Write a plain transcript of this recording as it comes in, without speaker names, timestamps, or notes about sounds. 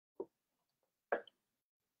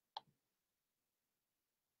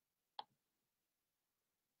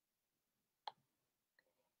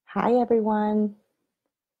Hi, everyone.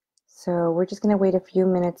 So we're just going to wait a few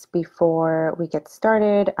minutes before we get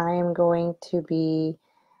started. I am going to be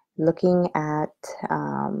looking at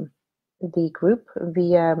the group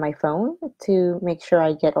via my phone to make sure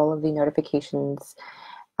I get all of the notifications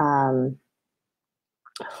um,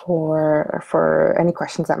 for any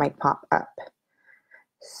questions that might pop up.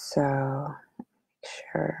 So,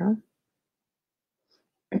 sure.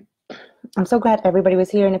 I'm so glad everybody was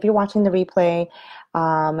here. And if you're watching the replay,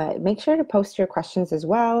 make sure to post your questions as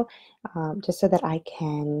well, just so that I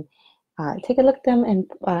can take a look at them and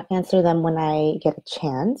answer them when I get a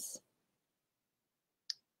chance.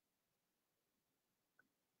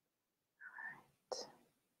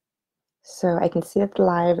 So I can see that the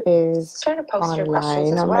live is Trying to post your questions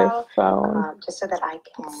online as on well, my phone. just so that I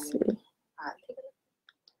can Let's see. take a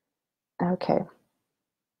look. Okay.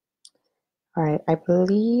 All right. I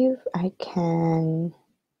believe I can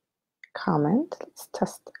comment. Let's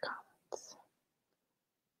test the comments.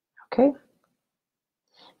 Okay.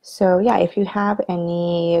 So yeah, if you have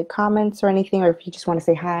any comments or anything, or if you just want to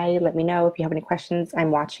say hi, let me know. If you have any questions,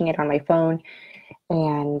 I'm watching it on my phone,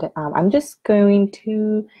 and I'm just going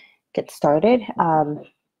to get started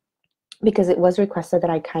because it was requested that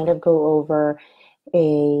I kind of go over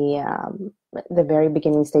the very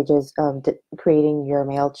beginning stages of creating your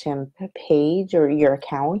MailChimp page or your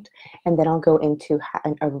account, and then I'll go into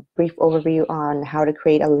a brief overview on how to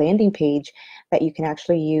create a landing page that you can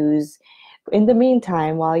actually use in the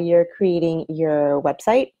meantime while you're creating your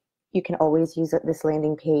website. You can always use this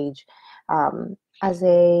landing page as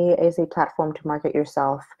a platform to market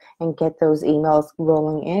yourself and get those emails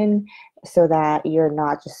rolling in, so that you're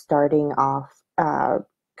not just starting off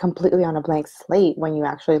completely on a blank slate when you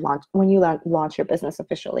actually launch your business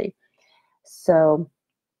officially. So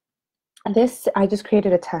I just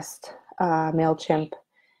created a test MailChimp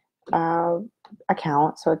uh,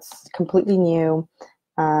 account, so it's completely new.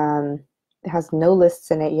 It has no lists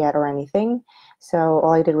in it yet or anything. So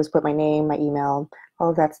all I did was put my name, my email, all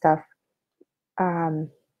of that stuff. So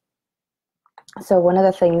one of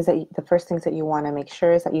the first things that you want to make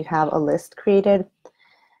sure is that you have a list created.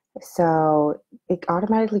 So it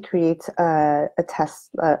automatically creates a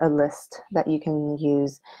list that you can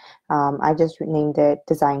use. I just named it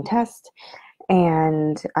Design Test,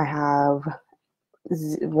 and I have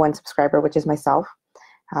one subscriber, which is myself.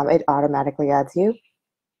 It automatically adds you.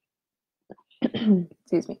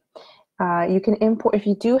 Excuse me. You can import, if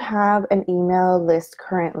you do have an email list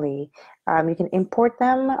currently, you can import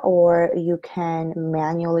them, or you can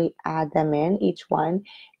manually add them in, each one.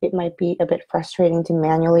 It might be a bit frustrating to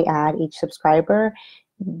manually add each subscriber,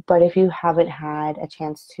 but if you haven't had a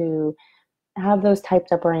chance to have those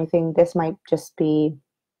typed up or anything, this might just be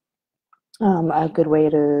a good way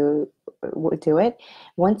to do it.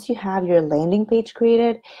 Once you have your landing page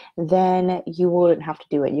created, then you wouldn't have to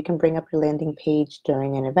do it. You can bring up your landing page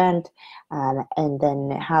during an event, and then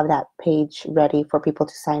have that page ready for people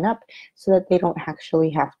to sign up, so that you don't actually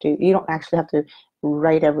have to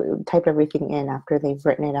type everything in after they've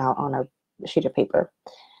written it out on a sheet of paper.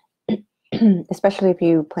 Especially if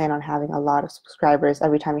you plan on having a lot of subscribers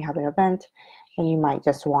every time you have an event, and you might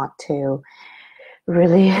just want to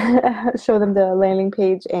really show them the landing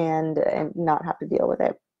page and not have to deal with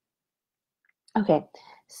it. Okay,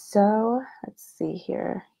 so let's see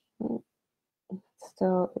here.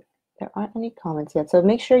 Still, there aren't any comments yet, so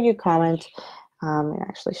make sure you comment and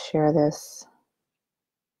actually share this.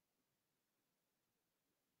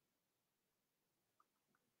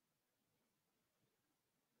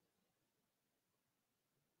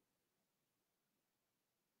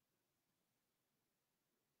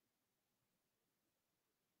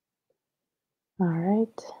 All right,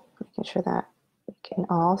 making sure that we can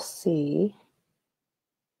all see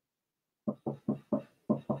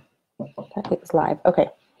that it's live. Okay,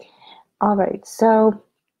 all right, so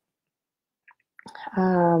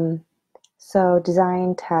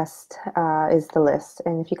design test is the list,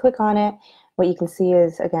 and if you click on it, what you can see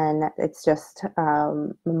is, again, it's just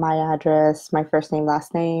my address, my first name,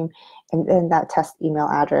 last name, and that test email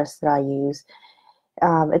address that I use.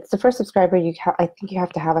 It's the first subscriber. I think you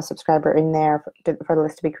have to have a subscriber in there for the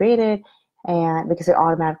list to be created, and because it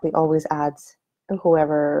automatically always adds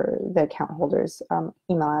whoever the account holder's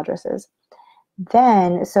email address is.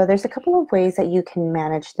 Then, so there's a couple of ways that you can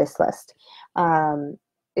manage this list,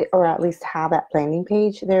 or at least have that landing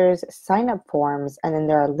page. There's sign up forms, and then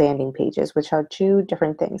there are landing pages, which are two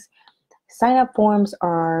different things. Sign up forms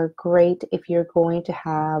are great if you're going to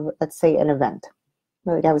have, let's say, an event,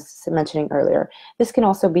 like I was mentioning earlier. This can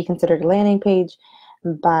also be considered a landing page,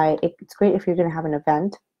 but it's great if you're going to have an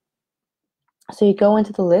event. So you go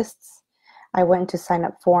into the lists, I went to sign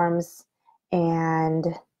up forms, and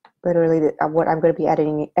literally what I'm going to be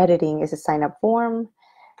editing is a sign up form.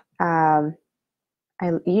 I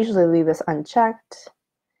usually leave this unchecked.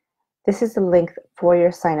 This is the link for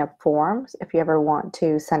your sign up forms if you ever want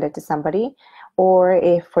to send it to somebody, or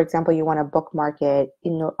if, for example, you want to bookmark it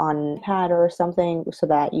on pad or something so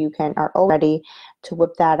that you are all ready to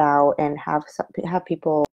whip that out and have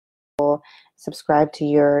people subscribe to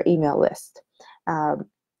your email list.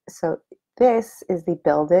 So this is the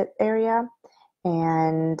build it area.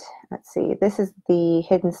 And let's see, this is the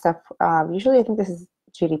hidden stuff. Usually I think this is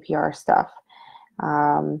GDPR stuff.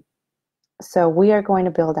 So we are going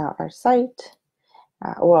to build out our site,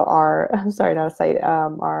 I'm sorry, not a site,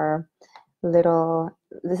 our little,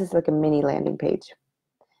 this is like a mini landing page.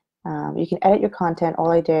 You can edit your content.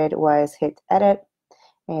 All I did was hit edit,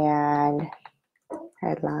 and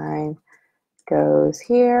headline goes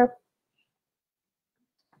here.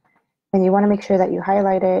 And you want to make sure that you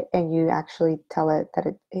highlight it and you actually tell it that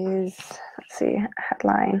it is, let's see,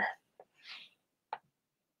 headline.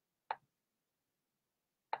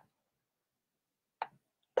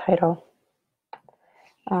 Title.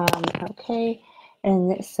 Okay,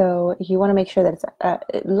 and so you want to make sure that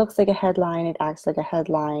it looks like a headline, it acts like a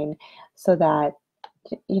headline, so that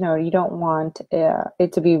you don't want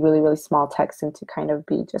it to be really, really small text and to kind of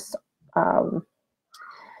be just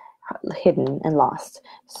hidden and lost.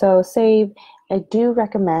 So save. I do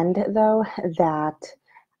recommend though that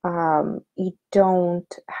you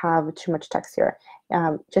don't have too much text here.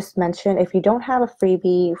 Just mention if you don't have a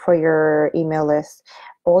freebie for your email list,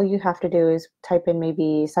 all you have to do is type in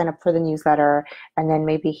maybe sign up for the newsletter, and then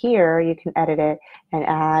maybe here you can edit it and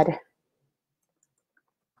add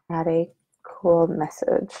a cool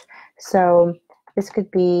message. So this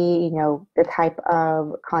could be, the type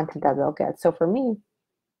of content that they'll get. So for me,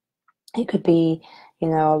 it could be,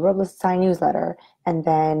 Robles Design newsletter, and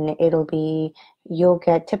then it'll be, you'll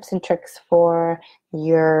get tips and tricks to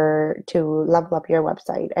level up your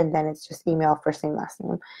website, and then it's just email, first name, last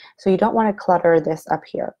name. So you don't want to clutter this up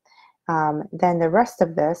here. Then the rest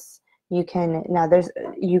of this, you can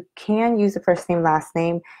use the first name, last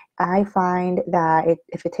name. I find that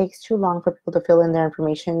if it takes too long for people to fill in their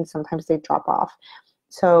information, sometimes they drop off.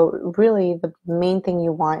 So really the main thing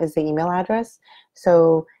you want is the email address.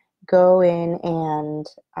 So go in and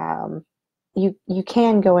you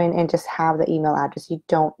can go in and just have the email address. You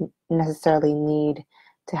don't necessarily need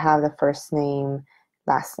to have the first name,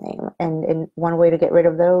 last name. And one way to get rid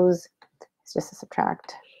of those is just to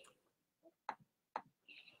subtract,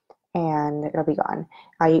 and it'll be gone.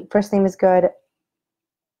 First name is good.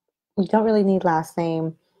 You don't really need last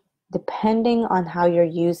name. Depending on how you're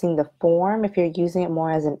using the form, if you're using it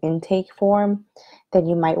more as an intake form, then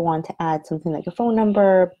you might want to add something like a phone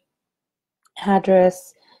number,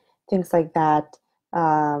 address, things like that.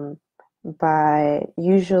 But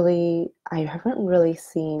usually I haven't really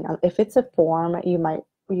seen, if it's a form, you might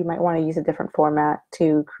want to use a different format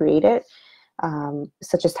to create it,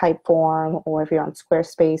 such as Typeform, or if you're on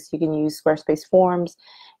Squarespace, you can use Squarespace forms,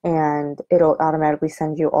 and it'll automatically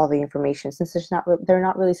send you all the information. Since they're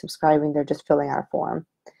not really subscribing, they're just filling out a form.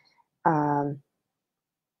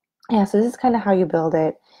 Yeah, so this is kind of how you build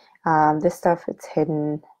it. This stuff, it's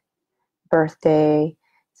hidden. Birthday,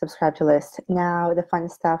 subscribe to list. Now the fun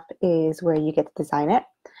stuff is where you get to design it.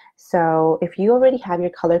 So if you already have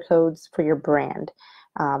your color codes for your brand,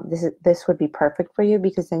 this would be perfect for you,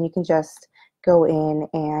 because then you can just go in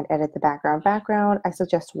and edit the background. I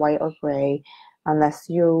suggest white or gray, unless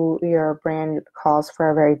your brand calls for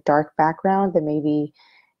a very dark background, then maybe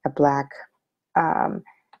a black.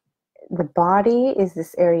 The body is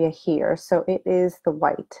this area here, so it is the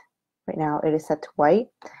white. Right now it is set to white,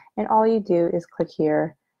 and all you do is click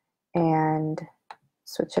here and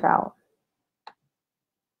switch it out.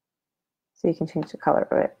 So you can change the color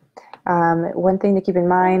of it. One thing to keep in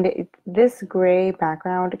mind, this gray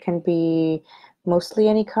background can be mostly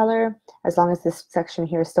any color, as long as this section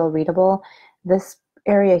here is still readable. This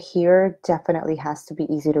area here definitely has to be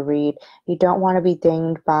easy to read. You don't want to be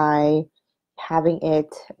dinged by having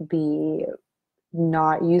it be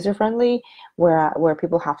not user-friendly, where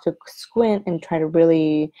people have to squint and try to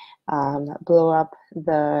really blow up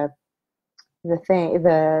the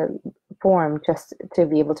form just to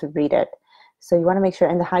be able to read it. So you want to make sure,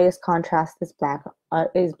 and the highest contrast is black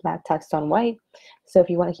text on white. So if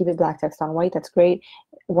you want to keep it black text on white, that's great.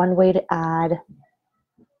 One way to add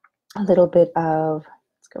a little bit of,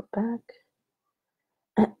 let's go back.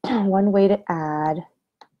 One way to add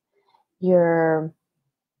your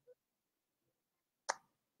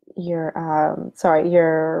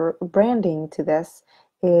branding to this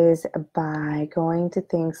is by going to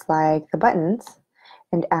things like the buttons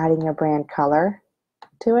and adding your brand color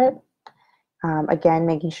to it. Again,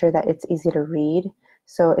 making sure that it's easy to read.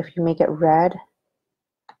 So if you make it red,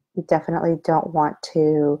 you definitely don't want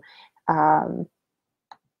to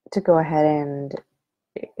go ahead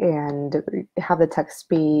and have the text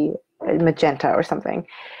be magenta or something.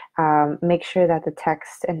 Make sure that the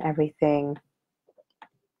text and everything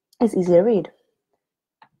is easy to read.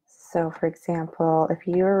 So for example, if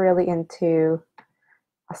you're really into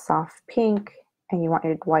a soft pink and you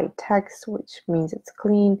wanted white text, which means it's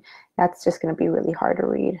clean, that's just going to be really hard to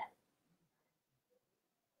read.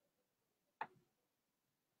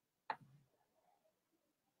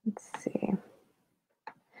 Let's see.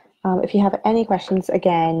 If you have any questions,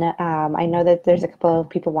 again, I know that there's a couple of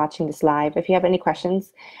people watching this live. If you have any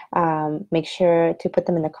questions, make sure to put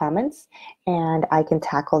them in the comments and I can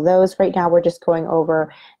tackle those. Right now, we're just going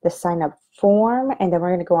over the sign up form and then we're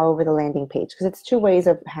going to go over the landing page because it's two ways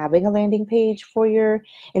of having a landing page for your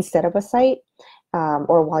instead of a site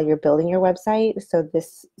or while you're building your website. So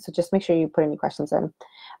just make sure you put any questions in.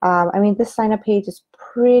 I mean, this sign up page is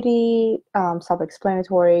pretty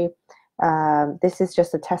self-explanatory. This is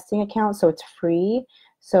just a testing account, so it's free.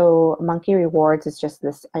 So Monkey Rewards is just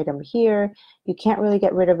this item here. You can't really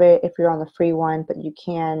get rid of it if you're on the free one, but you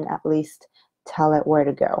can at least tell it where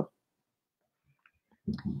to go.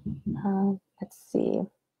 Let's see.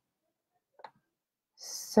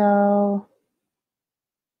 So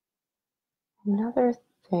another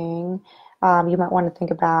thing you might want to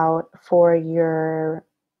think about for your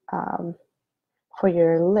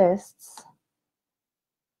lists,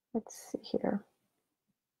 let's see here,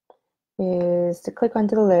 is to click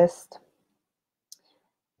onto the list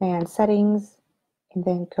and settings and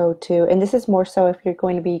then go to, and this is more so if you're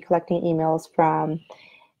going to be collecting emails from,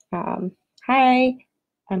 hi,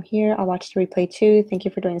 I'm here, I'll watch the replay too. Thank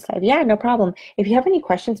you for doing this live. Yeah, no problem. If you have any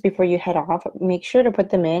questions before you head off, make sure to put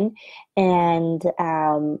them in and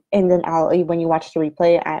then when you watch the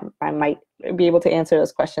replay, I might be able to answer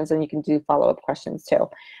those questions and you can do follow-up questions too.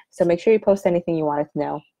 So make sure you post anything you wanted to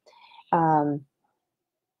know.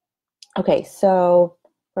 Okay, so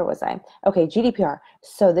where was I? Okay, GDPR.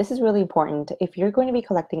 So this is really important. If you're going to be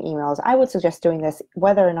collecting emails, I would suggest doing this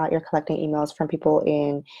whether or not you're collecting emails from people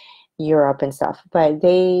in Europe and stuff. But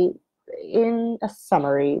in a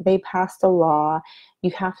summary, they passed a law.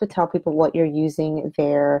 You have to tell people what you're using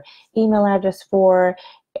their email address for.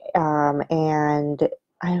 And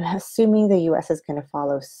I'm assuming the US is going to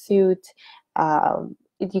follow suit.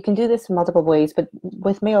 You can do this in multiple ways, but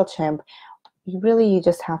with MailChimp, you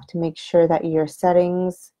just have to make sure that your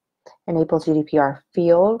settings enable GDPR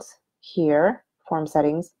fields here, form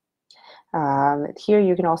settings. Here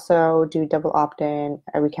you can also do double opt-in,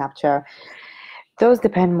 a reCAPTCHA. Those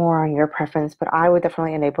depend more on your preference, but I would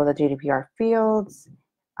definitely enable the GDPR fields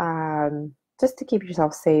just to keep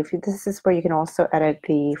yourself safe. This is where you can also edit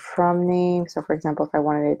the from name. So for example, if I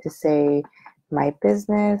wanted it to say my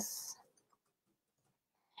business,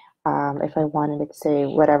 if I wanted it to say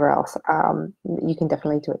whatever else, you can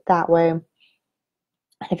definitely do it that way.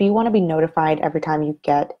 If you want to be notified every time you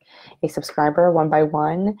get a subscriber one by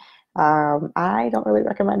one, I don't really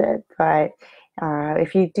recommend it, but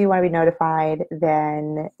if you do want to be notified,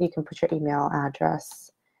 then you can put your email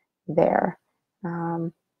address there.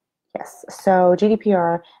 Yes, so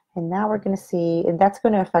GDPR, and now we're going to see, and that's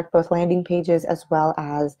going to affect both landing pages as well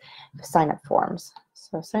as sign-up forms.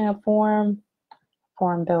 So sign-up form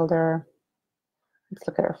builder. Let's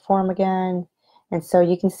look at our form again. And so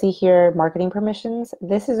you can see here, marketing permissions.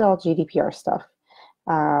 This is all GDPR stuff.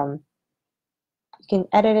 You can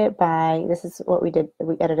edit it by, this is what we did.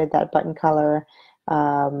 We edited that button color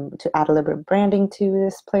to add a little bit of branding to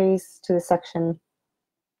this place, to this section.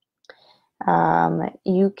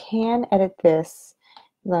 You can edit this.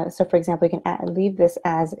 So for example, you can leave this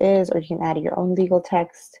as is, or you can add your own legal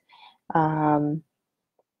text.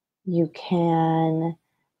 You can,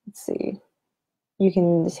 let's see. You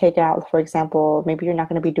can take out, for example, maybe you're not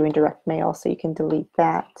going to be doing direct mail, so you can delete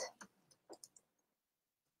that.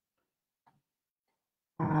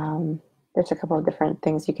 There's a couple of different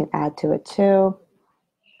things you can add to it too.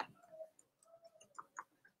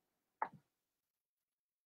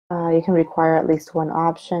 You can require at least one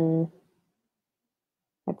option.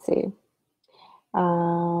 Let's see.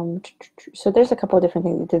 So there's a couple of different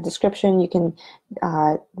things. The description, you can,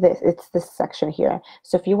 it's this section here.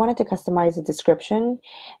 So if you wanted to customize the description,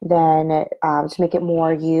 then to make it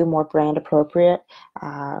more you, more brand appropriate,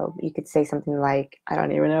 you could say something like, I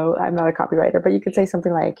don't even know, I'm not a copywriter, but you could say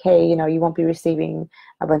something like, hey, you won't be receiving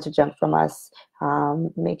a bunch of junk from us.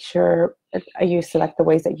 Make sure you select the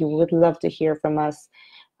ways that you would love to hear from us.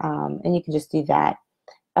 And you can just do that.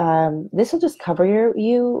 This will just cover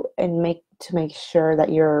you and make sure that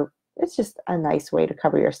it's just a nice way to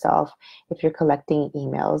cover yourself if you're collecting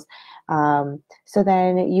emails. So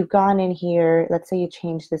then you've gone in here, let's say you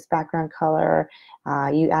changed this background color,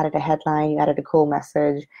 you added a headline, you added a cool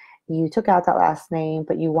message, you took out that last name,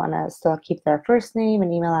 but you want to still keep their first name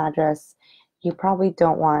and email address. You might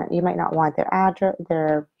not want their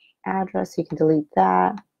address, so you can delete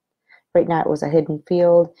that. Right now it was a hidden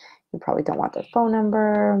field. You probably don't want their phone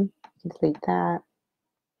number. You can delete that.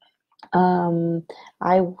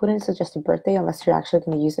 I wouldn't suggest a birthday unless you're actually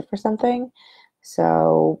going to use it for something.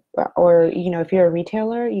 So, or if you're a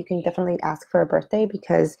retailer, you can definitely ask for a birthday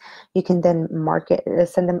because you can then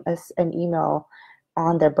send them an email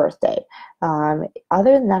on their birthday. Other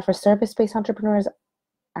than that, for service-based entrepreneurs,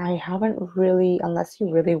 I haven't really, unless you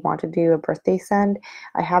really want to do a birthday send,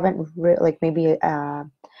 I haven't like maybe a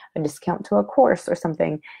discount to a course or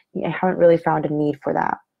something. I haven't really found a need for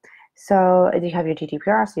that. So you have your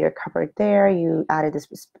GDPR, so you're covered there. You added this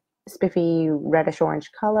spiffy reddish orange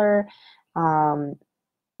color. Um,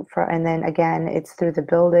 and then again, it's through the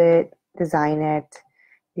build it, design it.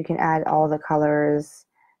 You can add all the colors.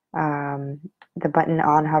 The button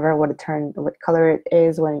on hover, what color it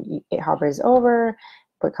is when it hovers over,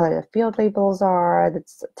 what color the field labels are,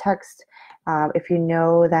 that's text. If you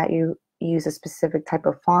know that you use a specific type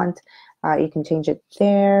of font, you can change it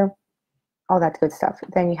there, all that good stuff.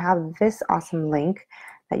 Then you have this awesome link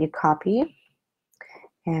that you copy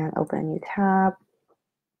and open a new tab.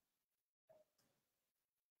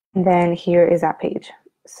 And then here is that page.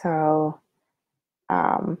 So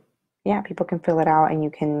yeah, people can fill it out and you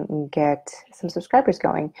can get some subscribers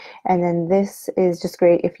going. And then this is just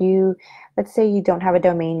great if let's say you don't have a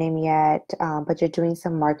domain name yet, but you're doing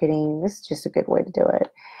some marketing. This is just a good way to do it.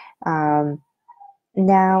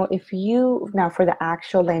 Now for the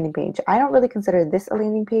actual landing page, I don't really consider this a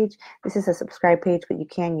landing page. This is a subscribe page, but you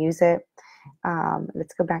can use it.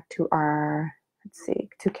 Let's go back to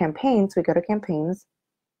to campaigns. We go to campaigns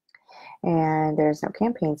and there's no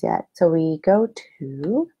campaigns yet. So we go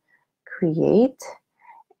to create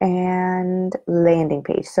and landing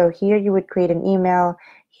page. So here you would create an email.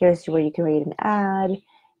 Here's where you can create an ad,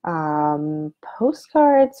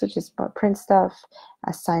 postcards, which is print stuff,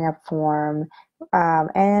 a sign up form,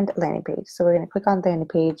 and landing page. So we're going to click on landing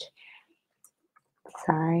page,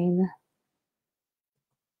 sign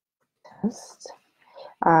test.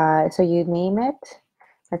 So you name it,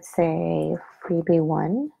 let's say freebie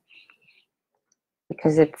 1,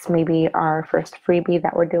 because it's maybe our first freebie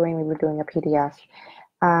that we're doing. Maybe we're doing a PDF.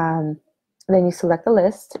 Then you select a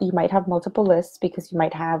list. You might have multiple lists because you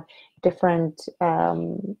might have different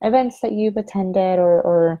events that you've attended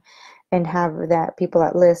and have that people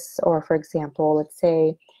at lists. Or for example, let's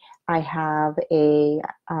say I have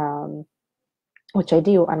which I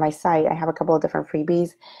do on my site, I have a couple of different freebies.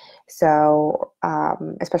 So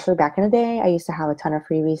especially back in the day, I used to have a ton of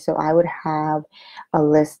freebies. So I would have a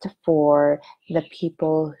list for the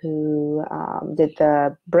people who did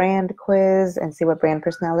the brand quiz and see what brand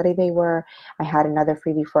personality they were. I had another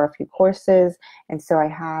freebie for a few courses. And so I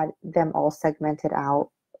had them all segmented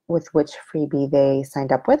out with which freebie they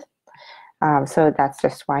signed up with. So that's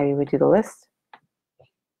just why we would do the list.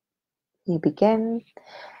 You begin.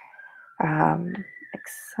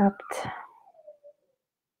 Accept.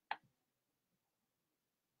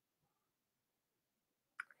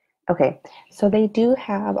 Okay, so they do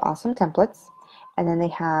have awesome templates, and then they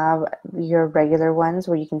have your regular ones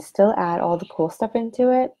where you can still add all the cool stuff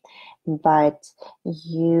into it, but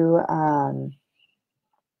you can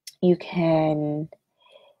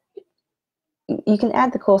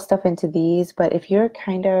add the cool stuff into these, but if you're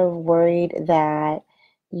kind of worried that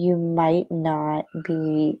you might not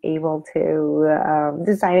be able to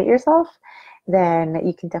design it yourself, then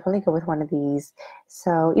you can definitely go with one of these.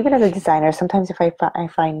 So even as a designer, sometimes if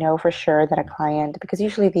I know for sure that a client, because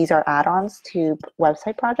usually these are add-ons to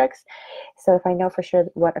website projects, so if I know for sure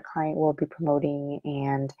what a client will be promoting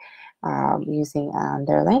and using on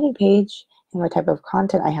their landing page and what type of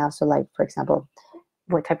content I have, so like for example,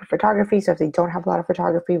 what type of photography. So if they don't have a lot of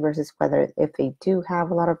photography versus if they do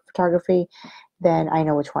have a lot of photography, then I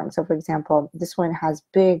know which one. So for example, this one has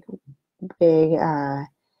big,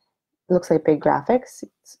 looks like big graphics.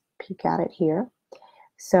 Let's peek at it here.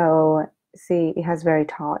 So see, it has very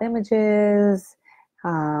tall images,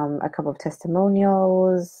 a couple of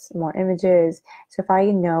testimonials, more images. So if I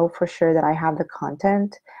know for sure that I have the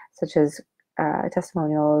content, such as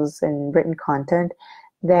testimonials and written content,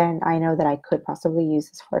 then I know that I could possibly use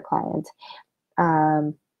this for a client.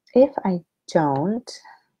 If I don't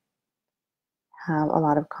have a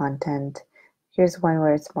lot of content, here's one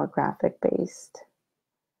where it's more graphic based.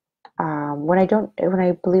 When I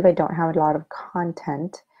believe I don't have a lot of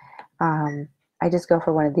content, I just go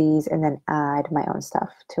for one of these and then add my own stuff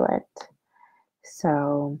to it.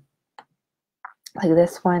 So like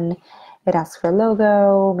this one, it asks for a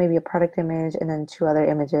logo, maybe a product image, and then 2 other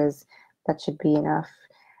images. That should be enough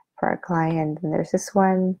for our client. And there's this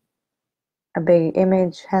one, a big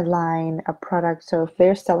image, headline, a product. So if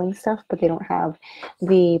they're selling stuff, but they don't have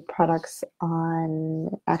the products on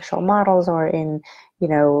actual models or in,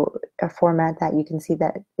 a format that you can see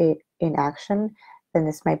that it in action, then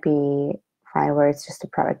this might be fine where it's just a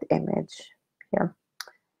product image here.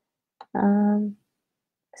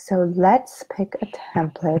 So let's pick a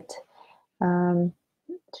template.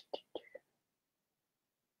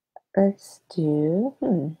 Let's do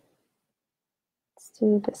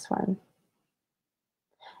this one.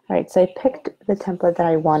 All right, so I picked the template that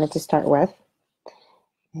I wanted to start with.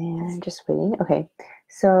 And I'm just waiting. Okay,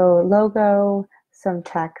 so logo, some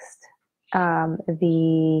text,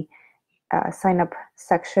 the sign up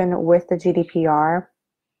section with the GDPR,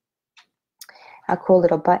 a cool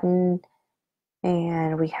little button,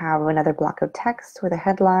 and we have another block of text with a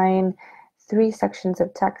headline, 3 sections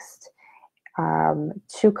of text,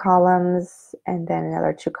 2 columns, and then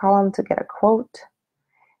another 2 columns to get a quote.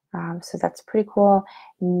 So that's pretty cool.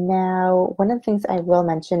 Now, one of the things I will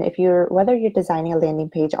mention, whether you're designing a landing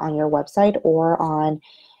page on your website or on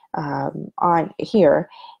here,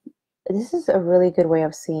 this is a really good way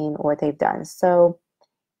of seeing what they've done. So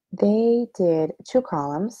they did 2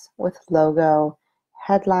 columns with logo,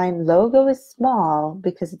 headline. Logo is small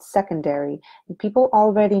because it's secondary. People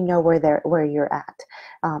already know where you're at,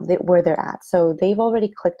 where they're at. So they've already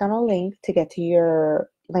clicked on a link to get to your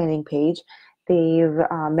landing page. They've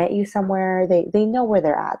met you somewhere. They know where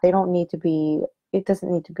they're at. They don't need to be. It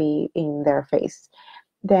doesn't need to be in their face.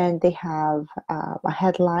 Then they have a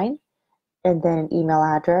headline and then an email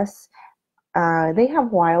address. They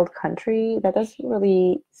have Wild Country. That doesn't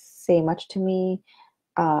really say much to me.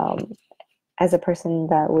 As a person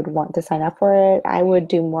that would want to sign up for it, I would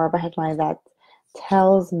do more of a headline that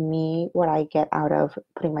tells me what I get out of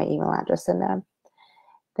putting my email address in there.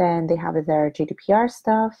 Then they have their GDPR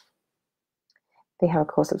stuff. They have a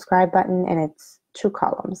cool subscribe button, and it's 2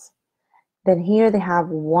 columns. Then here they have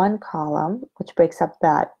 1 column, which breaks up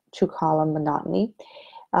that 2-column monotony.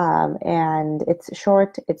 And it's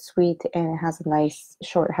short, it's sweet, and it has a nice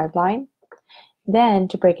short headline. Then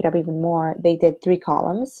to break it up even more, they did 3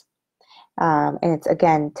 columns. And it's,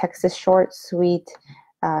 again, text is short, sweet,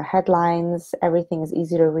 headlines, everything is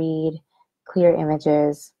easy to read, clear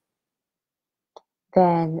images.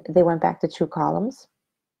 Then they went back to 2 columns.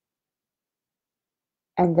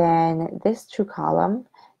 And then this 2 column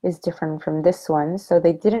is different from this one. So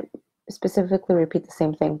they didn't specifically repeat the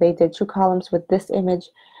same thing. They did 2 columns with this image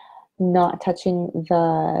not touching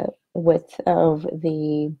the width of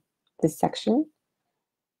this section.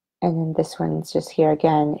 And then this one's just here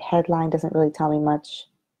again. Headline doesn't really tell me much.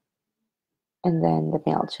 And then the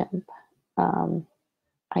MailChimp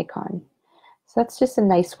icon. So that's just a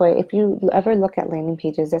nice way. If you ever look at landing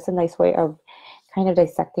pages, that's a nice way of kind of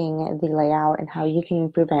dissecting the layout and how you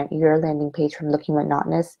can prevent your landing page from looking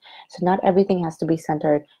monotonous. So not everything has to be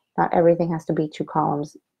centered. Not everything has to be 2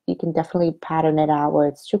 columns. You can definitely pattern it out where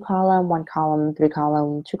it's 2 column, 1 column, 3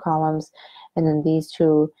 column, 2 columns, and then these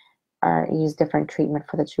 2 use different treatment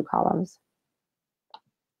for the 2 columns.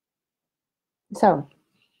 So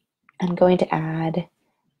I'm going to add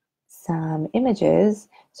some images.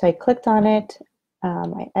 So I clicked on it,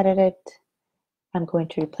 I edit it. I'm going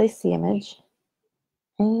to replace the image,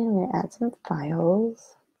 and I'm going to add some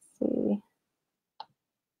files. Let's see.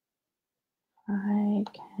 I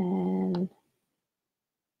can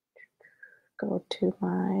go to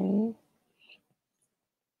my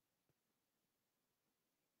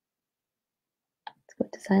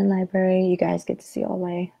design library. You guys get to see all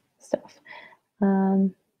my stuff.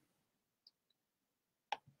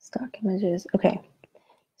 Stock images. Okay,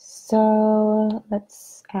 so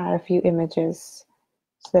let's add a few images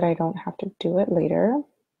so that I don't have to do it later.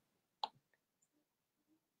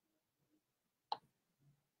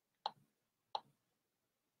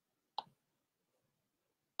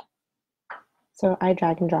 So I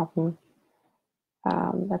drag and drop them.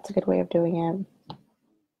 That's a good way of doing it.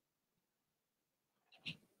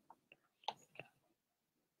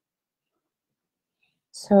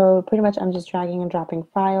 So pretty much I'm just dragging and dropping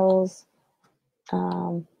files.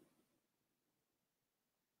 Let's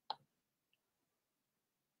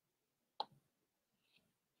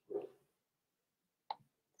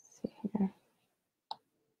see here.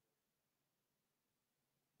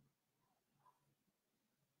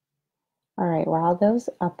 All right, while those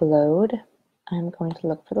upload, I'm going to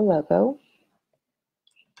look for the logo.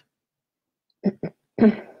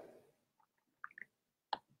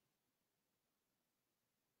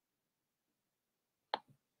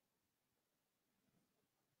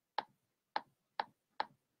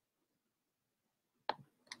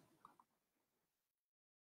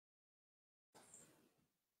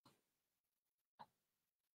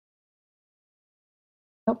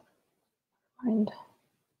 Oh, find.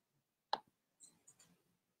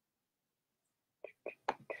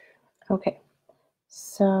 Okay,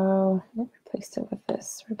 so I replaced it with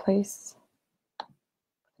this. Replace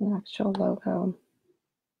an actual logo.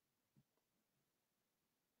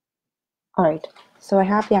 All right, so I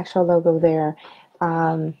have the actual logo there.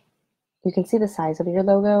 You can see the size of your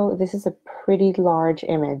logo. This is a pretty large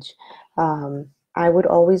image. I would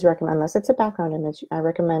always recommend, unless it's a background image, I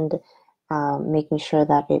recommend making sure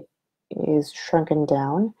that it is shrunken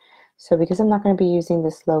down. So because I'm not going to be using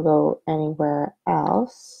this logo anywhere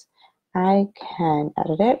else, I can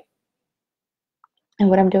edit it. And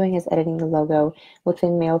what I'm doing is editing the logo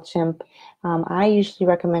within MailChimp. I usually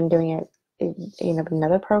recommend doing it in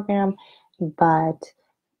another program, but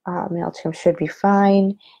MailChimp should be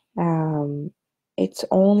fine. It's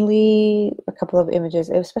only a couple of images,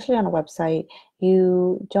 especially on a website.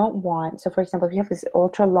 You don't want, so for example, if you have this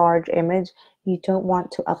ultra large image, you don't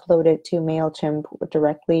want to upload it to MailChimp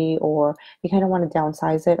directly, or you kind of want to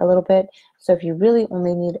downsize it a little bit. So if you really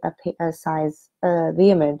only need a size, the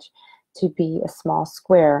image to be a small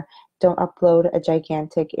square, don't upload a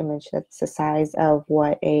gigantic image that's the size of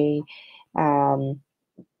what a what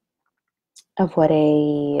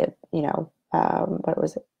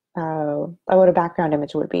was it? What a background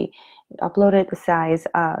image would be. Upload it the size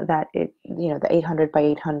that it, the 800 by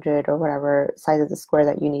 800 or whatever size of the square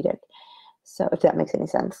that you needed. So if that makes any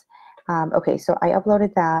sense. Okay, so I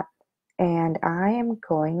uploaded that, and I am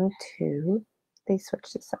going to, they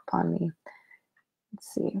switched this up on me.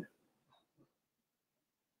 Let's see.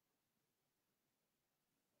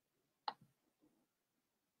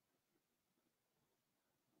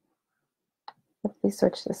 Let me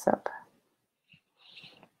switch this up.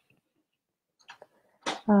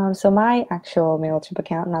 So my actual MailChimp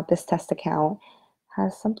account, not this test account,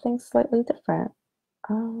 has something slightly different.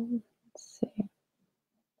 Let's see.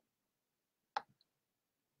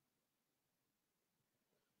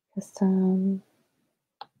 Custom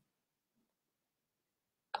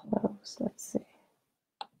close, let's see.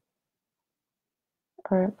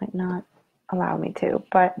 Or it might not allow me to,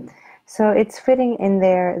 but so it's fitting in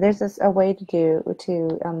there. There's a way to do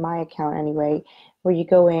on my account anyway, where you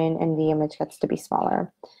go in and the image gets to be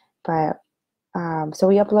smaller. But so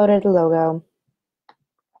we uploaded the logo.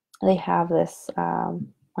 They have this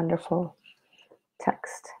wonderful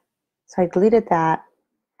text. So I deleted that,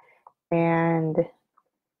 and let's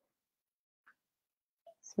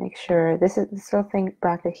make sure this little thing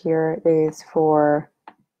bracket here is for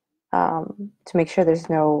to make sure there's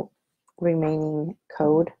no remaining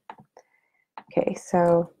code. Okay,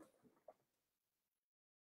 so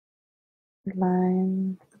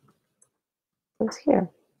line goes here.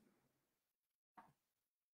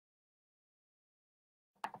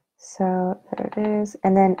 So there it is.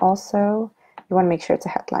 And then also you want to make sure it's a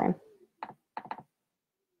headline.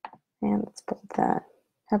 And let's put that.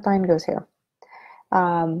 Headline goes here.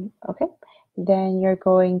 Okay, then you're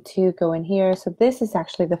going to go in here. So this is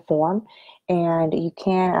actually the form, and you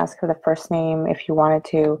can ask for the first name if you wanted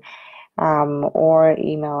to, or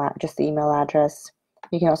just the email address.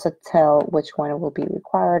 You can also tell which one will be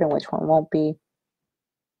required and which one won't be.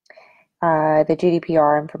 The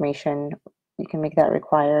GDPR information, you can make that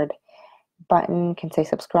required. Button can say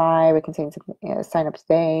subscribe, it can say sign up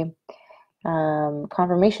today.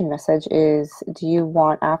 Confirmation message is, do you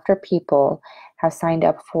want, after people have signed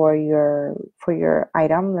up for your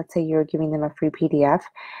item, let's say you're giving them a free PDF,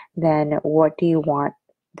 then what do you want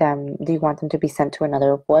them to be sent to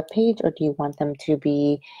another web page, or do you want them to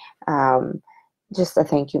be just a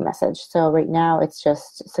thank you message? So right now it's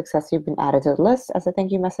just success, you've been added to the list as a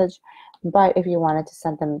thank you message. But if you wanted to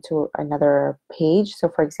send them to another page, so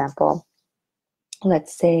for example,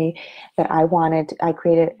 let's say that I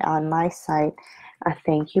created on my site a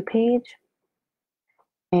thank you page,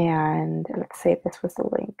 and let's say if this was the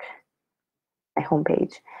link, my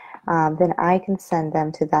homepage, then I can send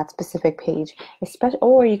them to that specific page,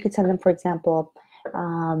 or you could send them, for example,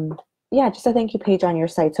 Yeah, just a thank you page on your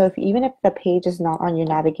site. So even if the page is not on your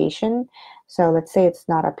navigation, so let's say it's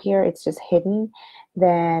not up here, it's just hidden,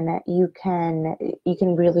 then you can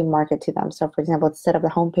really market to them. So for example, instead of the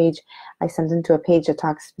home page, I send them to a page that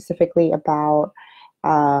talks specifically about,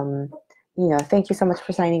 um, thank you so much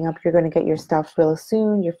for signing up. You're going to get your stuff real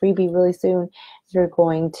soon, your freebie really soon. You're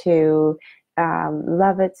going to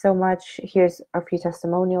love it so much. Here's a few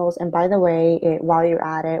testimonials. And by the way, while you're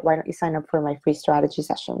at it, why don't you sign up for my free strategy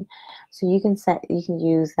session? So you can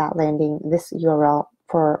use this URL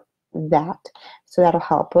for that. So that'll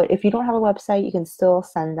help. But if you don't have a website, you can still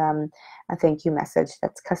send them a thank you message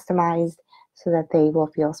that's customized so that they will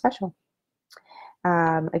feel special.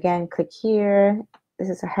 Again, click here. This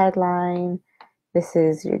is a headline. This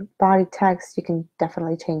is your body text. You can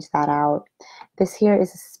definitely change that out. This here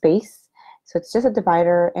is a space. So it's just a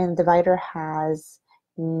divider, and divider has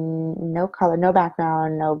no color, no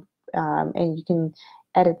background, and you can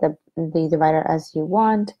edit the divider as you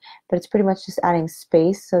want, but it's pretty much just adding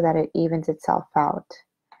space so that it evens itself out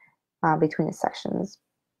between the sections.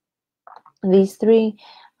 These three,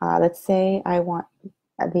 let's say I want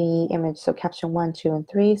the image, so caption 1, 2, and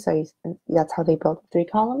 3, so that's how they built the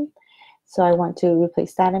 3-column. So I want to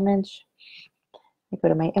replace that image. I go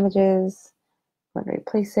to my images, I'm going to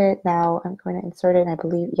replace it. Now I'm going to insert it, and I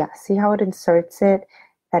believe, yeah, see how it inserts it,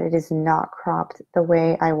 that it is not cropped the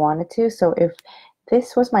way I want it to. So if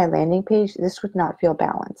this was my landing page, this would not feel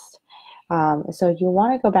balanced. So you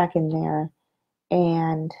want to go back in there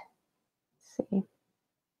and see,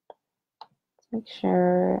 make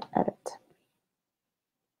sure, edit.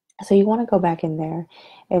 So you want to go back in there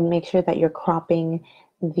and make sure that you're cropping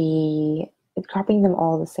them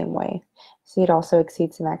all the same way. See, it also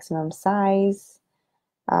exceeds the maximum size.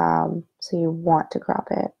 So you want to crop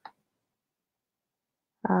it.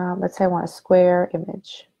 Let's say I want a square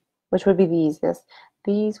image, which would be the easiest.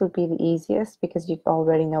 These would be the easiest because you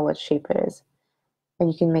already know what shape it is. And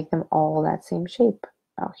you can make them all that same shape.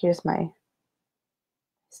 Oh, here's my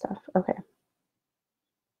stuff. Okay.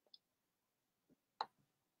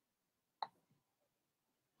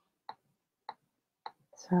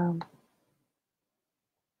 So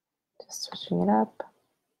just switching it up.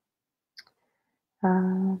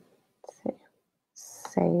 Let's see.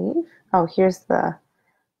 Save. Oh, here's the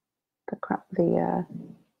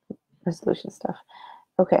resolution stuff.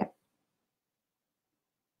 Okay.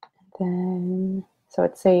 Then, so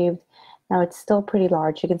it's saved. Now it's still pretty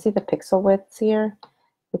large. You can see the pixel widths here.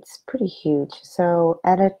 It's pretty huge. So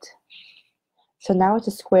edit. So now it's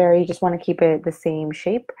a square. You just want to keep it the same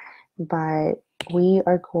shape, but we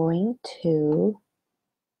are going to,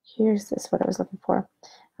 here's this, what I was looking for.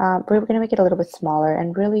 But we're going to make it a little bit smaller,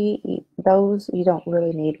 and really those you don't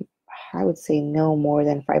really need, I would say no more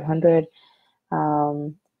than 500.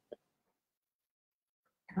 500.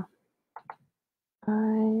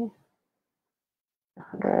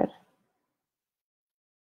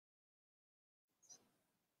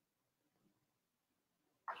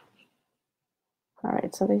 All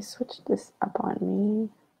right, so they switched this up on me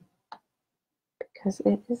because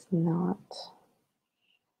it is not.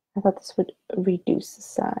 I thought this would reduce the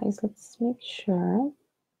size. Let's make sure.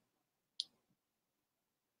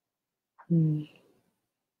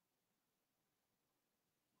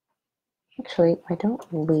 Actually, why don't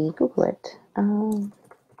we Google it?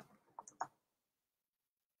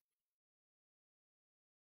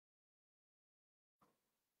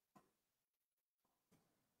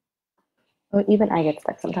 Oh, even I get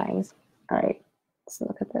stuck sometimes. All right, let's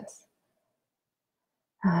look at this.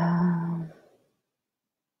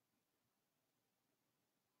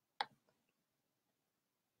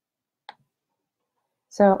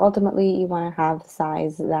 So ultimately, you want to have the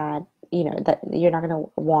size that, that you're not going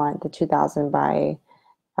to want the 2000 by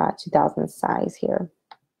 2000 size here.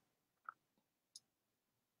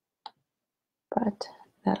 But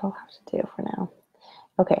that'll have to do for now.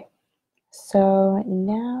 Okay, so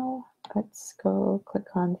now let's go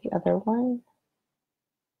click on the other one.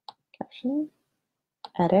 Caption,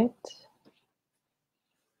 edit.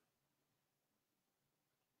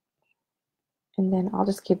 And then I'll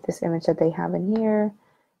just keep this image that they have in here.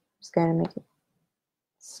 I'm just going to make it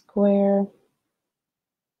square.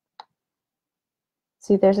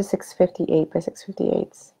 See, there's a 658 by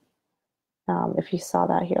 658. If you saw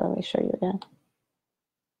that here, let me show you again.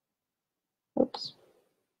 Oops.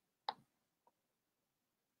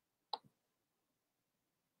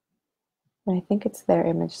 And I think it's their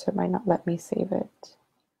image, so it might not let me save it.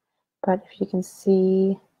 But if you can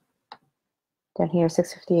see down here,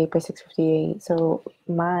 658 by 658. So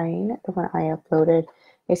mine, the one I uploaded,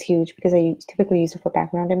 is huge because I typically use it for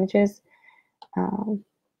background images.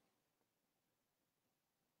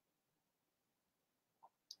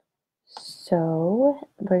 So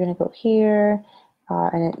we're going to go here,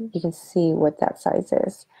 and you can see what that size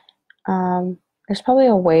is. There's probably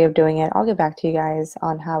a way of doing it. I'll get back to you guys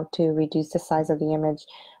on how to reduce the size of the image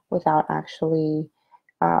without actually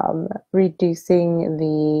reducing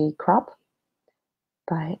the crop.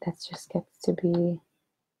 But that just gets to be,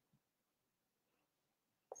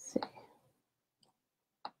 let's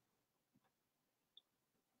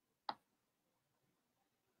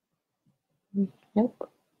see. Nope.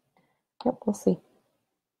 Yep, we'll see.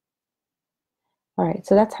 All right,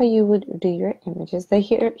 so that's how you would do your images.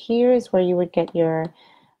 Here is where you would get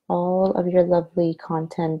all of your lovely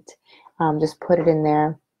content. Just put it in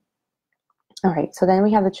there. All right, so then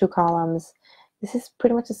we have the two columns. This is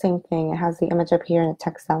pretty much the same thing. It has the image up here and the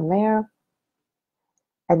text down there.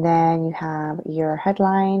 And then you have your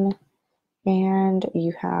headline and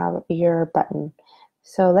you have your button.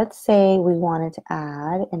 So let's say we wanted to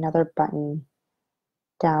add another button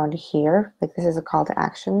down here. Like this is a call to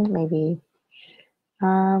action, maybe.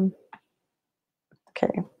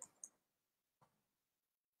 Okay.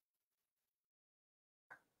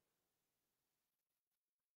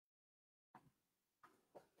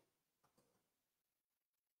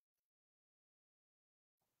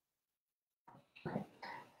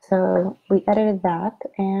 So we edited that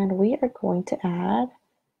and we are going to add,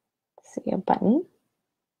 let's see, a button.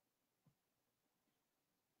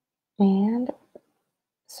 And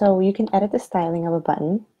so you can edit the styling of a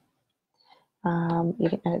button. You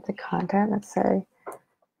can edit the content, let's say.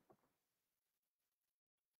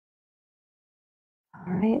 All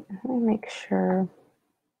right, let me make sure.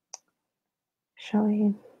 Shall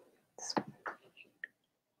we?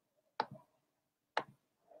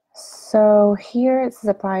 So here it says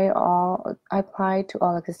apply to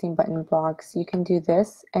all existing button blocks. You can do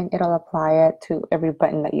this and it'll apply it to every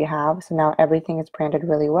button that you have. So now everything is branded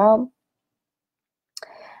really well.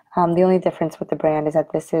 The only difference with the brand is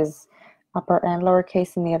that this is upper and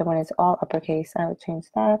lowercase and the other one is all uppercase. I would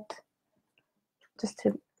change that just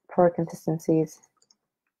for consistency's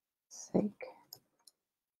sake.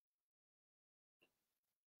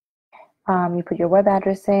 You put your web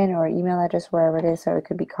address in or email address wherever it is, so it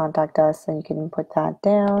could be contact us and you can put that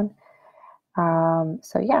down.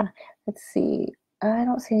 So yeah, let's see. I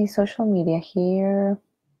don't see any social media here.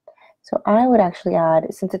 So I would actually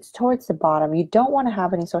add, since it's towards the bottom, you don't want to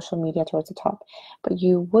have any social media towards the top, but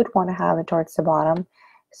you would want to have it towards the bottom.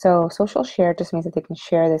 So social share just means that they can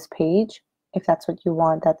share this page. If that's what you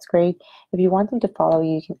want, that's great. If you want them to follow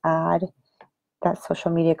you, you can add that social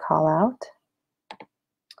media call out.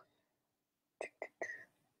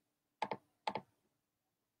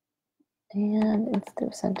 And instead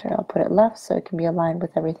of center, I'll put it left so it can be aligned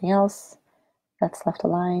with everything else. That's left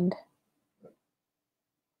aligned.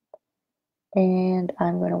 And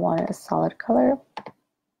I'm going to want it a solid color.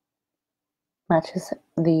 Matches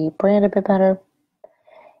the brand a bit better.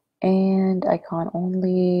 And icon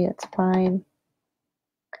only, it's fine.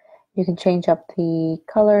 You can change up the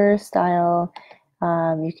color, style.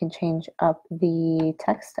 You can change up the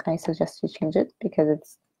text. I suggest you change it because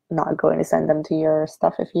it's not going to send them to your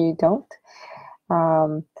stuff if you don't.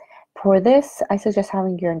 For this, I suggest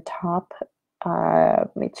having your top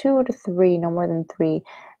maybe 2 to 3, no more than 3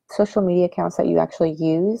 social media accounts that you actually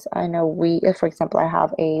use. I know for example, I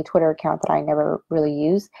have a Twitter account that I never really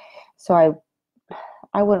use, so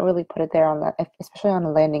I wouldn't really put it there on that, especially on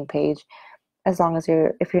a landing page, as long as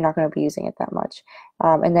if you're not going to be using it that much.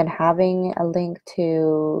 And then having a link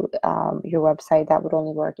to your website, that would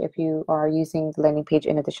only work if you are using the landing page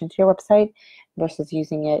in addition to your website versus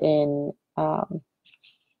using it in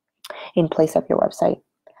place of your website.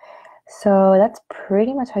 So that's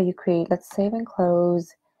pretty much how you create. Let's save and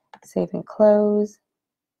close, save and close.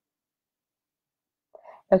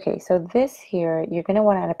 Okay, so this here, you're going to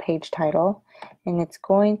want to add a page title, and it's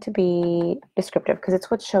going to be descriptive because it's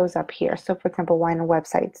what shows up here. So for example, wine and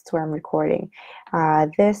websites, it's where I'm recording.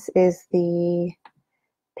 This is the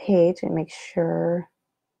page, and make sure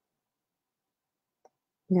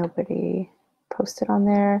nobody posted on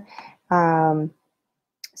there.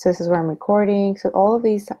 So this is where I'm recording. So all of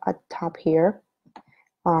these at top here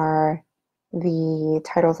are the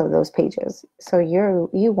titles of those pages. So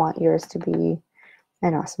you want yours to be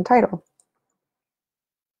an awesome title.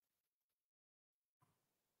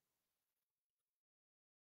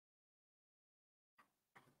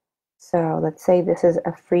 So let's say this is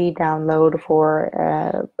a free download for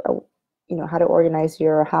how to organize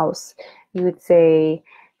your house. You would say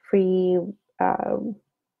free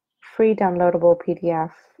free downloadable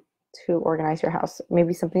PDF to organize your house.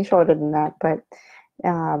 Maybe something shorter than that, but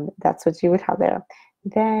that's what you would have there.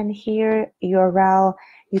 Then here, URL,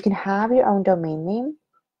 you can have your own domain name.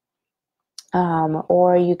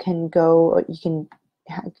 Or you can go, you can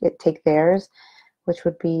take theirs, which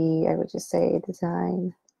would be, I would just say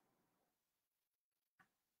design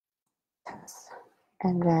test,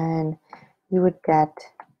 and then you would get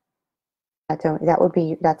that would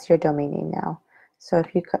be, that's your domain name now. So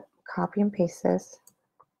if you copy and paste this,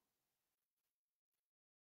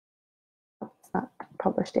 it's not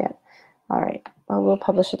published yet. All right, well, we'll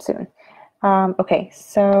publish it soon. Okay,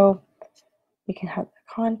 so you can have the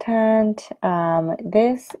content,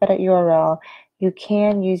 this edit URL, you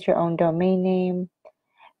can use your own domain name.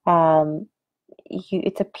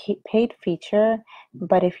 It's a paid feature,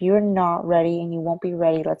 but if you're not ready and you won't be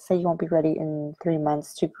ready, let's say you won't be ready in 3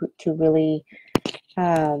 months to really,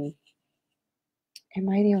 am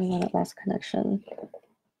I the only one that lost connection?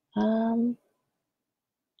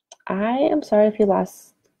 I am sorry if you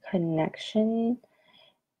lost connection.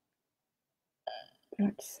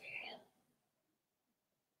 Let's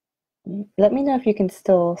see. Let me know if you can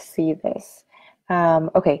still see this.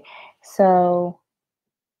 Okay, so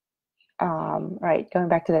right, going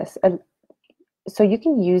back to this. So you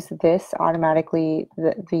can use this automatically,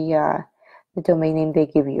 the domain name they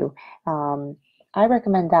give you. I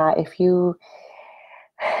recommend that if you,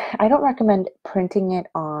 I don't recommend printing it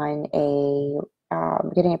on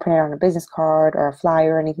getting it printed on a business card or a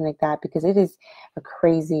flyer or anything like that, because it is a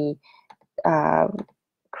crazy,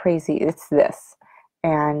 it's this,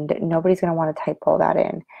 and nobody's going to want to type all that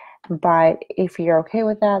in. But if you're okay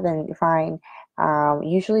with that, then fine.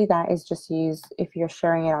 Usually that is just used if you're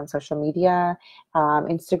sharing it on social media,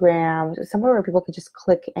 Instagram, somewhere where people could just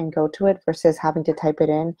click and go to it versus having to type it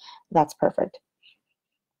in. That's perfect.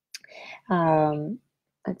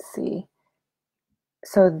 Let's see.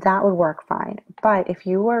 So that would work fine. But if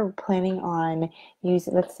you were planning on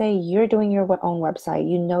using, let's say you're doing your own website,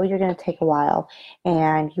 you know you're going to take a while,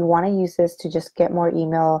 and you want to use this to just get more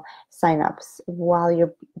email signups while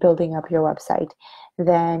you're building up your website,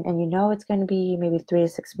 then, and you know it's going to be maybe 3 to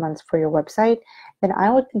 6 months for your website, then I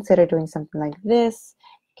would consider doing something like this,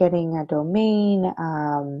 getting a domain.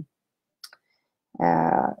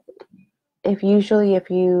 If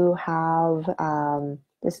you have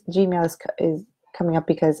this Gmail is coming up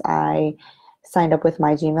because I signed up with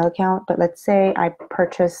my Gmail account, but let's say I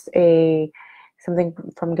purchased something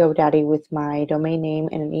from GoDaddy with my domain name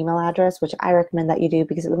and an email address, which I recommend that you do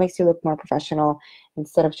because it makes you look more professional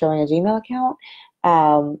instead of showing a Gmail account.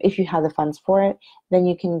 If you have the funds for it, then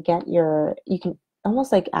you can you can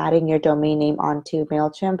almost like adding your domain name onto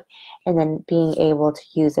MailChimp and then being able to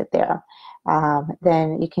use it there.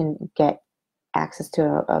 Then you can get access to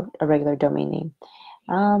a regular domain name.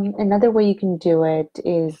 Another way you can do it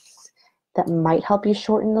is, that might help you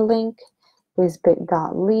shorten the link, is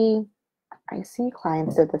bit.ly. I see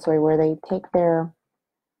clients do it this way, where they take their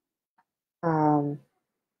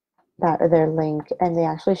their link and they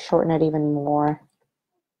actually shorten it even more.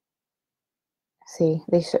 See,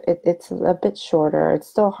 it's a bit shorter. It's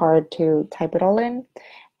still hard to type it all in,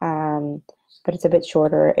 but it's a bit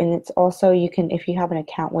shorter. And it's also, you can, if you have an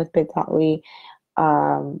account with bit.ly,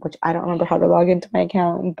 which I don't remember how to log into my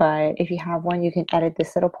account, but if you have one, you can edit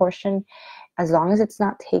this little portion. As long as it's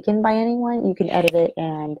not taken by anyone, you can edit it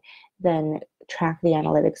and then track the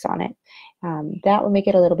analytics on it. That will make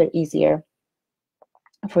it a little bit easier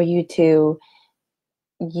for you to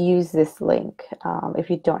use this link if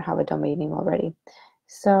you don't have a domain name already.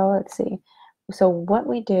 So let's see. So what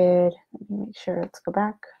we did, let me make sure, let's go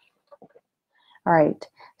back. All right,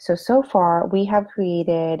 so far we have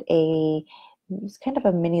created it's kind of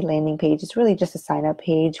a mini landing page. It's really just a sign up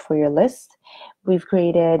page for your list. We've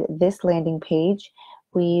created this landing page.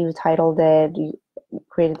 We've titled it,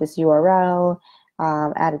 created this URL,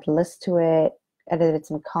 added a list to it, edited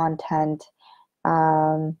some content.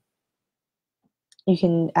 You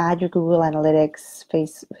can add your Google Analytics,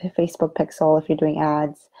 Facebook Pixel if you're doing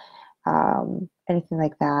ads, anything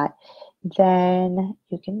like that. Then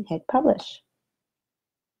you can hit publish.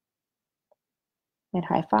 And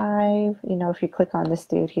high five. You know, if you click on this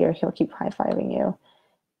dude here, he'll keep high-fiving you.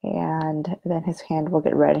 And then his hand will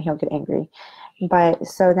get red and he'll get angry. But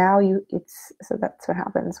so now so that's what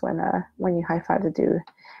happens when you high-five the dude.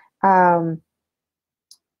 So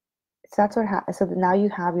that's what happens. So now you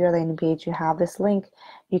have your landing page, you have this link,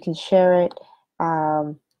 you can share it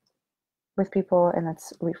with people, and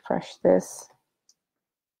let's refresh this.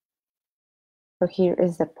 So here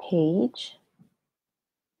is the page.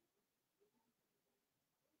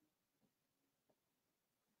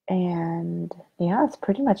 And yeah, that's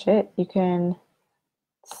pretty much it. You can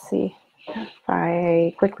see if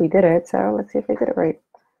I quickly did it. So let's see if I did it right.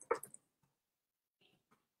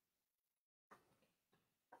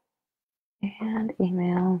 And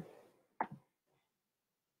email.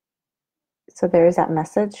 So there is that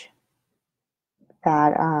message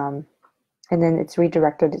that, and then it's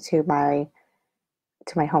redirected to my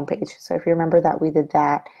homepage. So if you remember that we did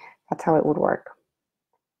that, that's how it would work.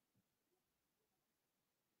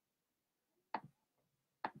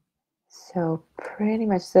 So pretty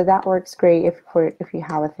much, so that works great if you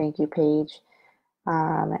have a thank you page.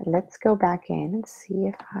 Let's go back in and see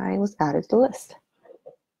if I was added to the list.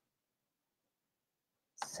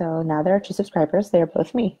 So now there are 2 subscribers. They're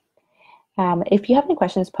both me. If you have any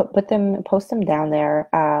questions, post them down there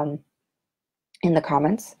in the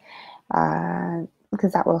comments,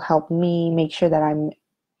 because that will help me make sure that I'm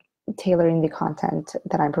tailoring the content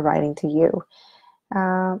that I'm providing to you.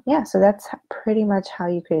 Yeah, so that's pretty much how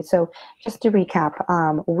you create. So just to recap,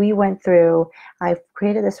 we went through, I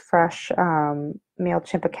created this fresh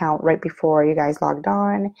MailChimp account right before you guys logged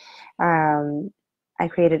on. I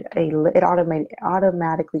created it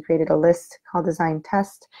automatically created a list called Design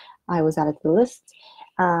Test. I was added to the list.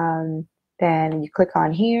 Then you click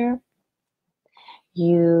on here,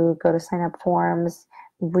 you go to sign up forms.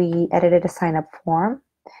 We edited a sign up form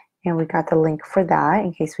and we got the link for that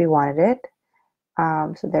in case we wanted it.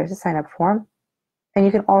 So there's a sign up form. And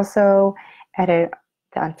you can also edit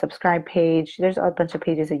the unsubscribe page. There's a bunch of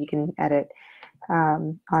pages that you can edit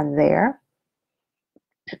on there.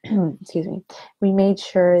 Excuse me. We made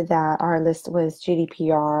sure that our list was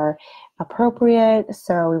GDPR appropriate.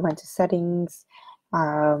 So we went to settings,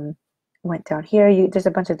 went down here. There's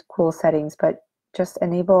a bunch of cool settings, but just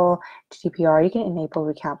enable GDPR. You can enable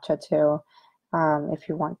reCAPTCHA too if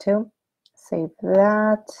you want to. Save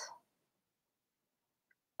that.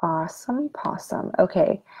 Awesome, possum.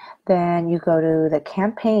 Okay, then you go to the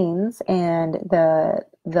campaigns, and the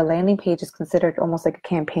landing page is considered almost like a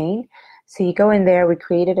campaign. So you go in there, we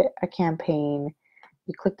created a campaign,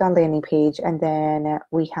 you clicked on landing page, and then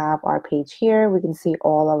we have our page here. We can see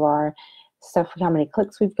all of our stuff, how many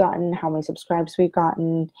clicks we've gotten, how many subscribes we've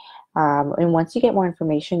gotten. And once you get more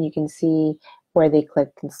information, you can see where they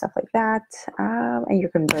clicked and stuff like that, and your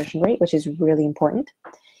conversion rate, which is really important.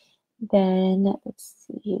 Then let's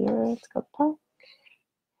see here, let's go back.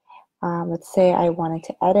 Let's say I wanted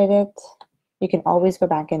to edit it. You can always go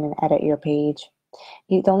back in and edit your page.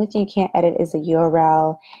 The only thing you can't edit is the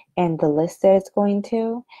URL and the list that it's going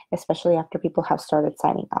to, especially after people have started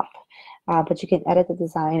signing up. But you can edit the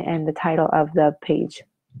design and the title of the page.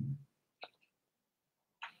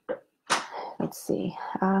 Let's see.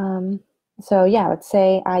 So yeah, let's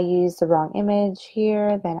say I use the wrong image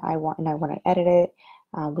here, then I want to edit it.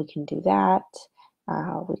 We can do that.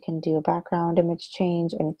 We can do a background image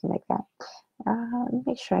change, anything like that. Let me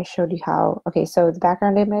make sure I showed you how. Okay, so the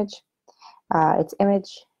background image, it's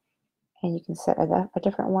image, and you can set a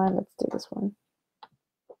different one. Let's do this one.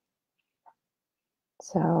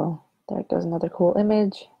 So there goes another cool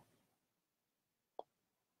image.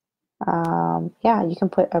 Yeah, you can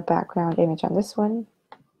put a background image on this one.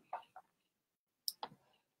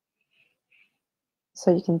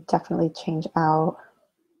 So you can definitely change out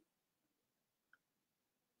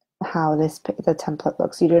how the template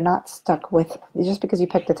looks. You're not stuck with, just because you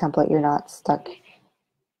picked the template, you're not stuck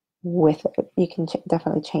with it. You can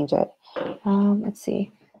definitely change it. Let's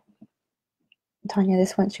see. Tanya,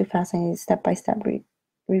 this went too fast. I need step-by-step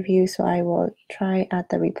review, so I will try at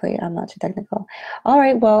the replay. I'm not too technical. All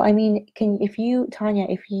right, well, I mean, Tanya,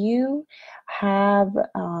 if you have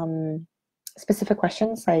specific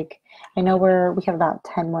questions, like, I know we have about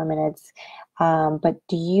 10 more minutes, but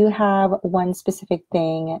do you have one specific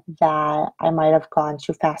thing that I might have gone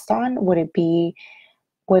too fast on? Would it be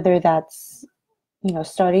whether that's,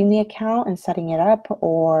 starting the account and setting it up,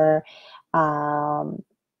 or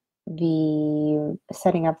the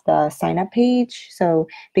setting up the sign up page? So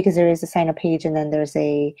because there is a sign up page and then there's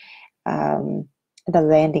a the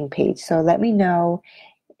landing page. So let me know,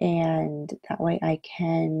 and that way I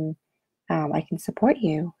can support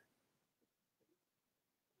you.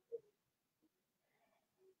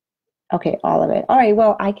 Okay, all of it. All right,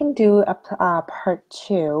 well, I can do a part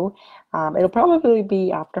 2. It'll probably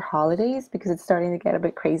be after holidays because it's starting to get a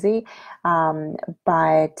bit crazy.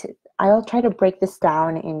 But I'll try to break this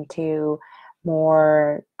down into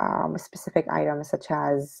more specific items, such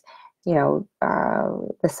as,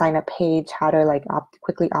 the sign up page, how to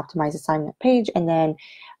quickly optimize the sign up page, and then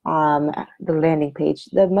the landing page.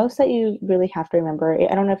 The most that you really have to remember,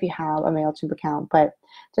 I don't know if you have a MailChimp account, but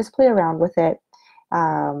just play around with it.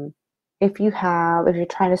 If you're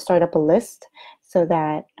trying to start up a list, so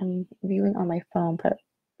that I'm viewing on my phone but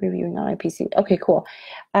reviewing on my PC. Okay, cool.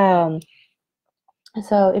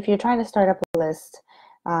 So if you're trying to start up a list,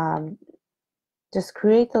 just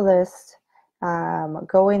create the list,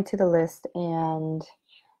 go into the list and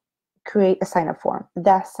create a sign up form.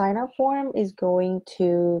 That sign up form is going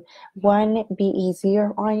to, one, be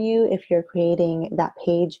easier on you if you're creating that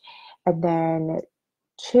page, and then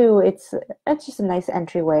two, it's just a nice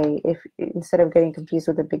entryway. If instead of getting confused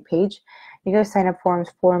with a big page, you go to sign up forms,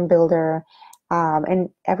 form builder, and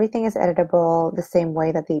everything is editable the same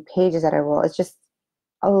way that the page is editable. It's just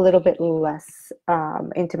a little bit less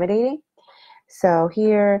intimidating. So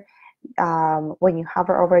here, when you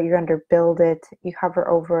hover over it, you're under build it, you hover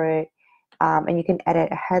over it, and you can edit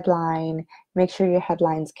a headline. Make sure your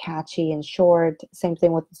headline's catchy and short. Same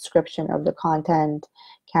thing with the description of the content,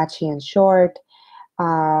 catchy and short.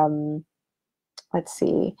 Let's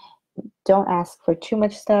see. Don't ask for too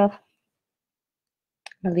much stuff.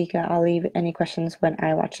 Malika, I'll leave any questions when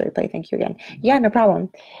I watch the replay. Thank you again. Yeah, no problem.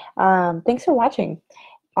 Thanks for watching.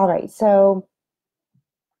 All right, so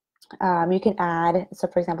you can add, so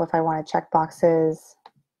for example, if I want to check boxes,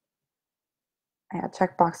 I have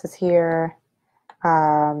check boxes here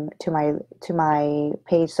to my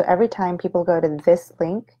page. So every time people go to this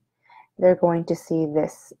link, they're going to see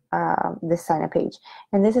this this sign up page,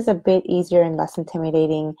 and this is a bit easier and less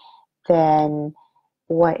intimidating than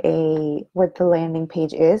what the landing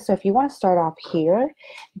page is. So if you want to start off here,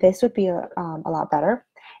 this would be a lot better,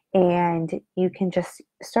 and you can just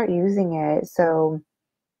start using it. So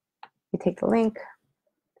you take the link.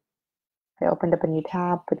 I opened up a new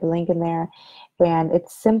tab, put the link in there, and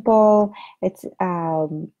it's simple. It's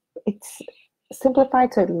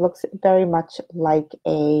simplified, so it looks very much like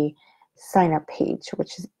a sign up page,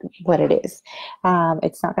 which is what it is.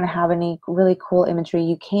 It's not going to have any really cool imagery.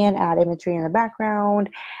 You can add imagery in the background.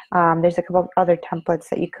 There's a couple of other templates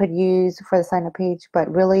that you could use for the sign up page,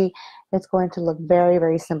 but really it's going to look very,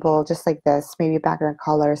 very simple, just like this. Maybe a background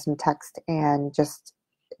color, some text, and just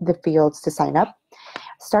the fields to sign up.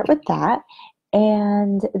 Start with that,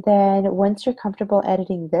 and then once you're comfortable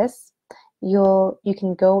editing this, you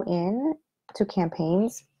can go in to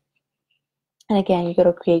campaigns, and again, you go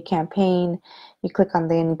to create campaign, you click on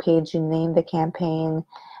landing page, you name the campaign.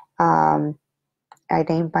 I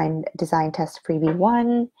named my design test freebie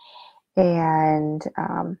 1, and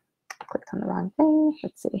clicked on the wrong thing.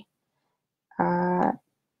 Let's see,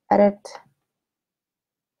 edit.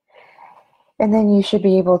 And then you should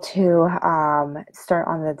be able to start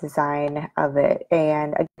on the design of it.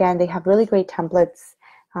 And again, they have really great templates,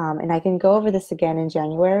 and I can go over this again in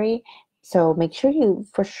January. So make sure you,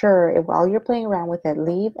 for sure, while you're playing around with it,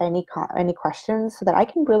 leave any questions so that I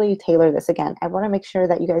can really tailor this. Again, I want to make sure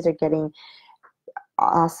that you guys are getting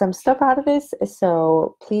awesome stuff out of this.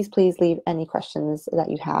 So please, please leave any questions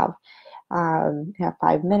that you have. You have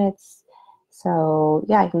 5 minutes. So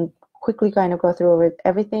yeah, I can quickly kind of go through it.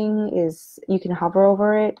 Everything is, you can hover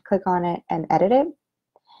over it, click on it, and edit it.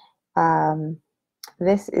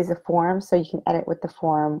 This is a form, so you can edit what the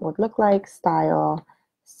form would look like, style,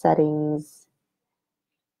 settings.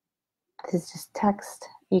 This is just text.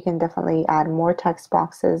 You can definitely add more text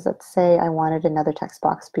boxes. Let's say I wanted another text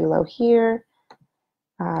box below here.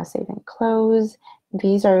 Save and close.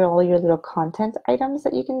 These are all your little content items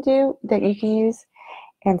that you can do, that you can use.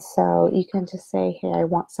 And so you can just say, hey, I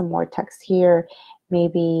want some more text here,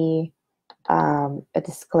 maybe a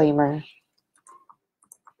disclaimer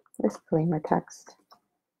text.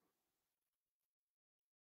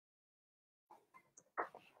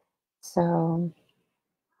 So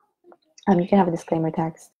you can have a disclaimer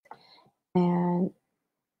text, and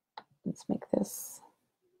let's make this,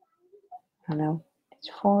 I don't know,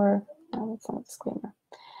 page 4. No, it's not a disclaimer.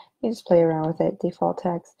 You just play around with it. Default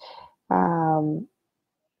text.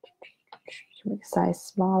 Make size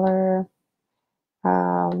smaller.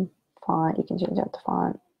 Font, you can change out the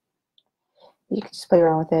font. You can just play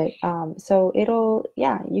around with it. So it'll,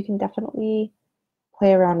 yeah, you can definitely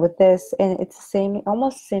play around with this, and it's the same,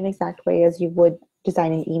 almost the same exact way as you would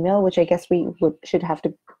design an email, which I guess we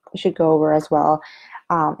should go over as well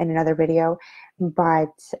in another video.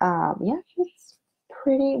 But yeah, that's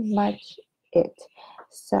pretty much it.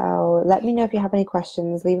 So let me know if you have any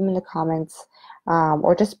questions. Leave them in the comments,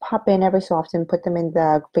 or just pop in every so often, put them in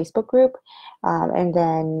the Facebook group, and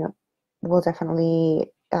then we'll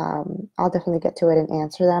definitely I'll definitely get to it and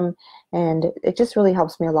answer them. And it just really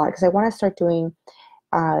helps me a lot, because I want to start doing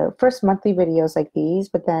first monthly videos like these,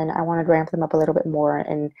 but then I want to ramp them up a little bit more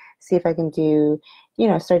and see if I can do,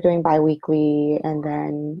 start doing bi-weekly, and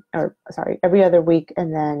then, or sorry, every other week,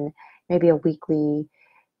 and then maybe a weekly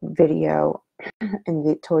video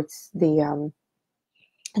towards the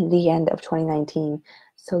end of 2019.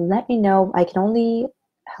 So let me know. I can only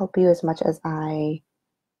help you as much as I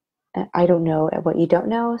don't know what you don't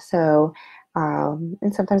know. So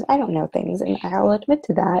And sometimes I don't know things, and I'll admit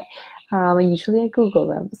to that. And usually I Google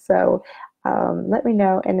them. So let me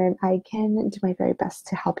know, and then I can do my very best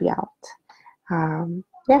to help you out.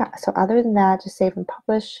 Yeah, so other than that, just save and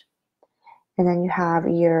publish. And then you have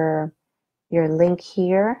your link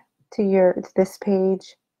here to this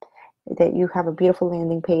page that you have a beautiful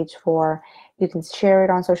landing page for. You can share it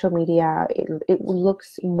on social media. It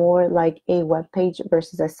looks more like a web page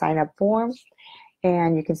versus a sign up form,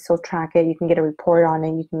 and you can still track it. You can get a report on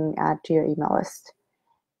it. You can add to your email list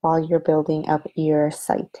while you're building up your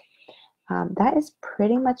site. That is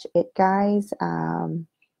pretty much it, guys.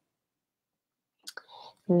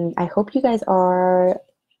 I hope you guys are,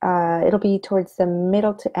 it'll be towards the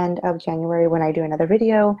middle to end of January when I do another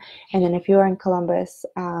video. And then if you're in Columbus,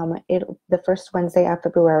 the first Wednesday of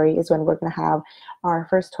February is when we're going to have our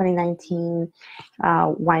first 2019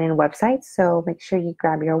 wine and website. So make sure you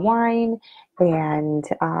grab your wine and,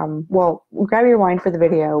 well, grab your wine for the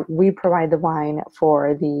video. We provide the wine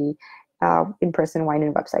for the in-person wine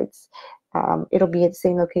and websites. It'll be at the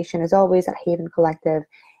same location as always at Haven Collective.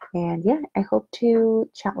 And yeah, I hope to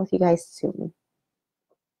chat with you guys soon.